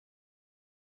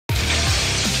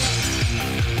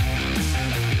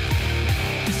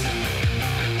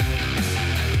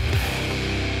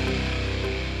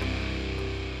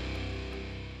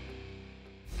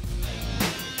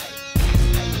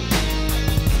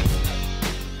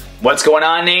What's going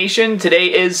on, nation?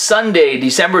 Today is Sunday,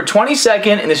 December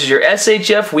 22nd, and this is your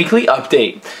SHF weekly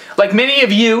update. Like many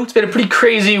of you, it's been a pretty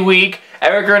crazy week.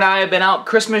 Erica and I have been out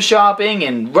Christmas shopping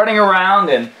and running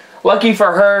around, and lucky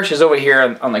for her, she's over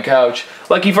here on the couch.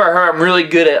 Lucky for her, I'm really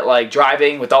good at like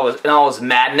driving with all this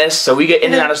madness, so we get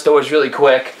in and out of stores really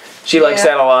quick. She likes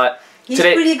that a lot. He's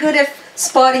pretty good at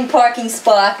spotting parking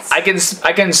spots. I can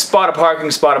spot a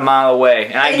parking spot a mile away,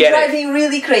 and I get it. And driving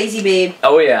really crazy, babe.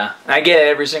 Oh yeah, I get it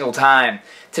every single time.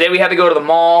 Today we had to go to the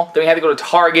mall, then we had to go to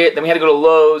Target, then we had to go to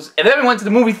Lowe's, and then we went to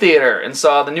the movie theater and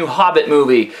saw the new HOBBIT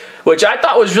movie, which I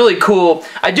thought was really cool.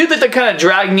 I do think they're kind of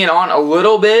dragging it on a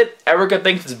little bit. Erica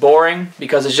thinks it's boring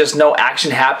because there's just no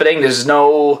action happening. There's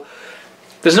no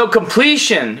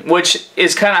completion, which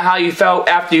is kind of how you felt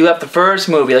after you left the first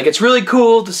movie. Like, it's really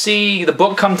cool to see the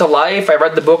book come to life. I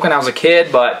read the book when I was a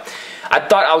kid, but I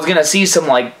thought I was going to see some,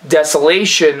 like,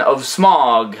 desolation of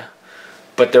Smog,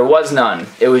 but there was none.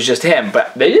 It was just him.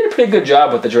 But they did a pretty good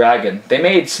job with the dragon. They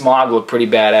made Smog look pretty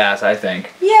badass, I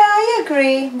think. Yeah, I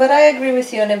agree, but I agree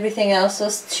with you on everything else. It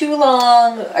was too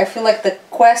long. I feel like the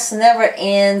quest never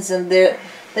ends, and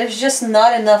there's just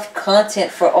not enough content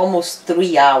for almost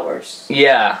 3 hours.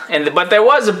 Yeah, but there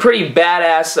was a pretty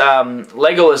badass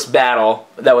Legolas battle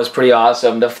that was pretty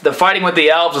awesome. The fighting with the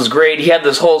elves was great. He had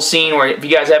this whole scene where, if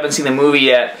you guys haven't seen the movie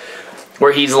yet,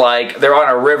 where he's like, they're on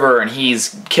a river and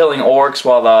he's killing orcs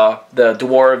while the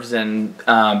dwarves and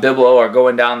Biblo are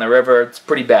going down the river. It's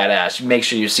pretty badass. Make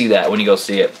sure you see that when you go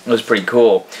see it. It was pretty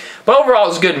cool. But overall, it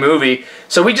was a good movie.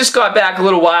 So we just got back a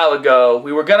little while ago.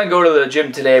 We were going to go to the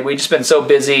gym today, but we just been so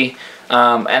busy.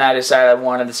 And I decided I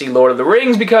wanted to see Lord of the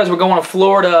Rings because we're going to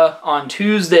Florida on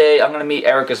Tuesday. I'm going to meet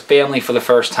Erica's family for the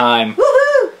first time.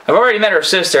 Woohoo! I've already met her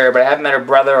sister, but I haven't met her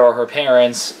brother or her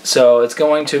parents. So it's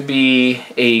going to be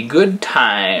a good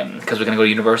time because we're going to go to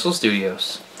Universal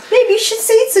Studios. Maybe you should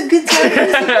say it's a good time because you're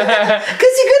going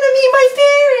to meet my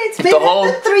parents. Maybe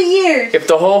after 3 years. If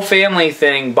the whole family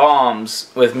thing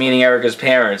bombs with meeting Erica's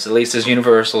parents, at least there's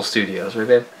Universal Studios, right,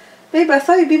 babe? Babe, I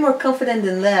thought you'd be more confident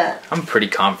than that. I'm pretty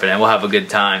confident. We'll have a good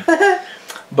time.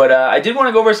 But I did want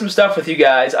to go over some stuff with you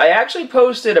guys. I actually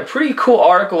posted a pretty cool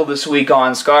article this week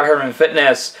on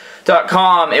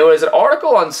ScottHermanFitness.com. It was an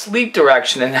article on sleep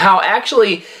direction and how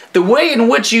actually the way in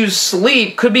which you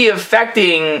sleep could be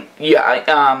affecting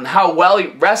how well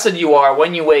rested you are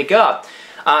when you wake up.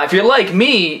 If you're like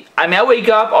me, I mean, I wake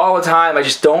up all the time. I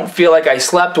just don't feel like I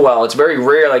slept well. It's very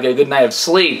rare I get a good night of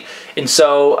sleep. And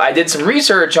so I did some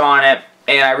research on it,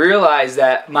 and I realized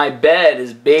that my bed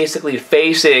is basically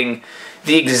facing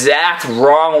the exact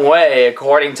wrong way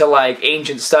according to like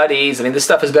ancient studies. I mean, this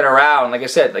stuff has been around, like I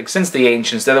said, like since the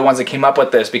ancients. They're the ones that came up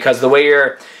with this because the way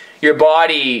your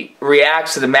body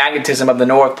reacts to the magnetism of the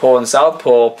North Pole and South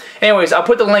Pole. Anyways, I'll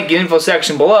put the link in the info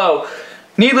section below.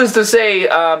 Needless to say,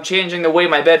 changing the way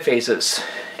my bed faces.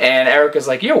 And Erica's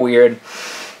like, "You're weird."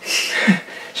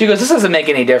 She goes, "This doesn't make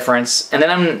any difference." And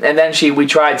then we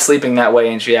tried sleeping that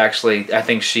way, and she actually, I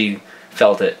think she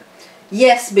felt it.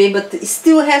 Yes, babe, but it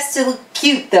still has to look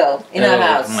cute though in our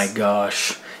house. Oh my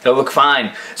gosh. It'll look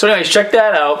fine. So anyways, check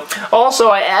that out. Also,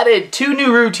 I added 2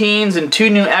 new routines and 2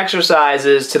 new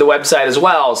exercises to the website as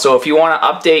well. So if you want to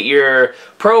update your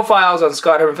profiles on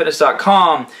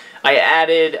ScottHermanFitness.com, I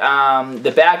added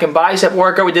the back and bicep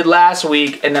workout we did last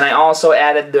week, and then I also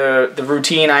added the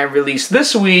routine I released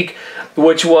this week,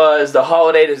 which was the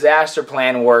holiday disaster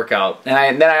plan workout.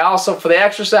 And then I also, for the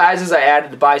exercises, I added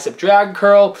the bicep drag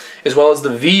curl as well as the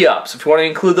V-ups. If you want to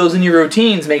include those in your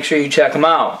routines, make sure you check them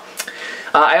out.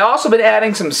 I also been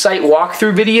adding some site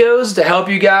walkthrough videos to help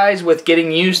you guys with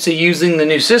getting used to using the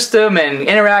new system and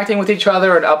interacting with each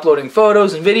other and uploading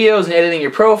photos and videos and editing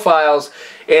your profiles.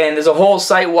 And there's a whole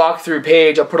site walkthrough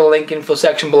page. I'll put a link in the info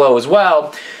section below as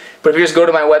well. But if you just go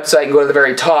to my website and go to the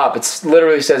very top, it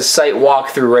literally says site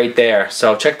walkthrough right there.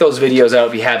 So check those videos out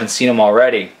if you haven't seen them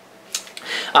already.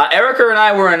 Erica and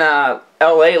I were in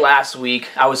LA last week.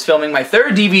 I was filming my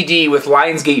 3rd DVD with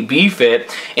Lionsgate BFit,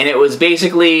 and it was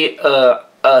basically a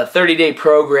 30-day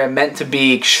program meant to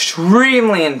be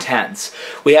extremely intense.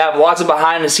 We have lots of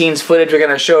behind-the-scenes footage we're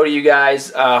going to show to you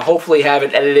guys. Hopefully have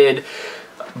it edited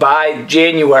by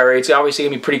January. It's obviously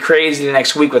going to be pretty crazy the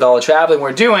next week with all the traveling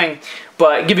we're doing,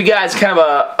 but give you guys kind of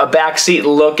a backseat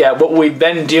look at what we've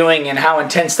been doing and how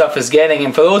intense stuff is getting.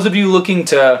 And for those of you looking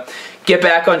to get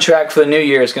back on track for the new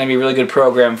year, it's going to be a really good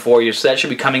program for you, so that should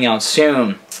be coming out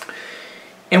soon.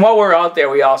 And while we're out there,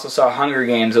 we also saw Hunger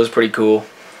Games. It was pretty cool.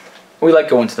 We like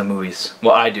going to the movies.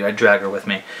 Well, I do. I drag her with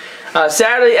me.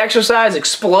 Saturday exercise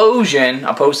explosion.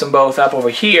 I'll post them both up over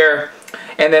here.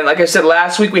 And then, like I said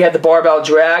last week, we had the barbell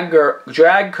drag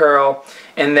curl,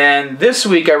 And then this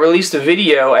week I released a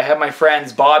video. I had my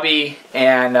friends Bobby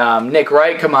and Nick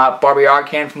Wright come up. Bobby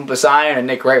Arcan from Plus Iron and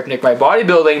Nick Wright from Nick Wright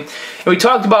Bodybuilding. And we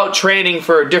talked about training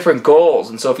for different goals.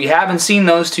 And so if you haven't seen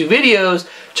those two videos,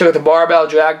 check out the barbell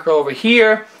drag curl over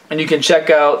here. And you can check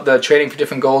out the training for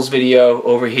different goals video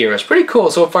over here. It's pretty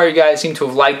cool. So far you guys seem to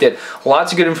have liked it.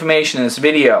 Lots of good information in this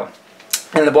video.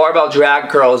 And the barbell drag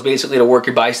curl is basically to work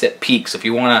your bicep peaks. If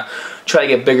you want to try to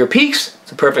get bigger peaks,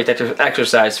 it's a perfect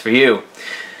exercise for you.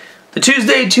 The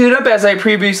Tuesday tune-up, as I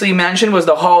previously mentioned, was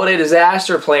the holiday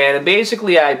disaster plan. And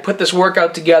basically I put this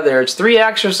workout together. It's 3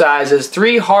 exercises,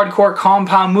 3 hardcore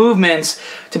compound movements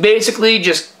to basically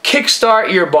just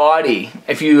kickstart your body.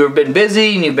 If you've been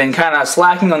busy and you've been kind of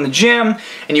slacking on the gym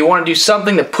and you want to do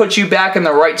something to put you back in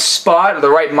the right spot or the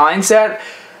right mindset,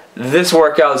 this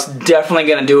workout's definitely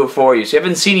going to do it for you. So if you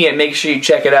haven't seen it yet, make sure you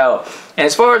check it out. And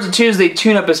as far as the Tuesday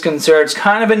tune-up is concerned, it's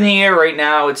kind of in the air right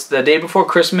now. It's the day before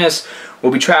Christmas.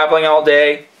 We'll be traveling all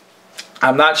day.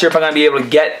 I'm not sure if I'm going to be able to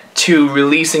get to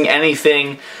releasing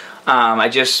anything. I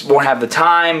just won't have the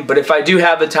time. But if I do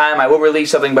have the time, I will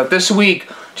release something. But this week,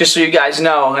 just so you guys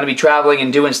know, I'm going to be traveling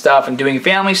and doing stuff and doing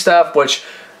family stuff, which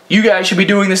you guys should be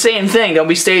doing the same thing. Don't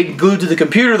be staying glued to the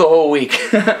computer the whole week.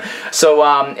 So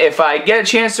if I get a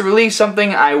chance to release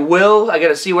something, I will. I got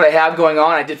to see what I have going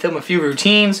on. I did film a few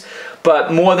routines,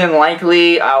 but more than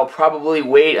likely, I'll probably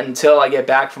wait until I get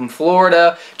back from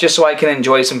Florida, just so I can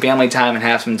enjoy some family time and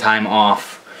have some time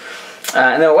off.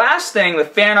 And the last thing, the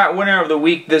fan art winner of the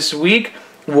week this week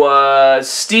was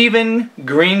Steven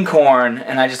Greencorn,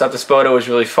 and I just thought this photo was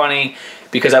really funny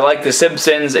because I like The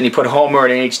Simpsons, and he put Homer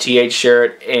in an HTH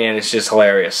shirt, and it's just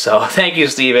hilarious. So thank you,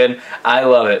 Steven. I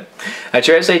love it. That's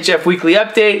your SHF Weekly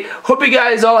Update. Hope you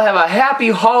guys all have a happy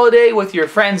holiday with your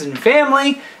friends and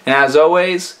family, and as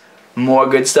always, more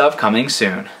good stuff coming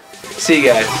soon. See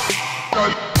you guys.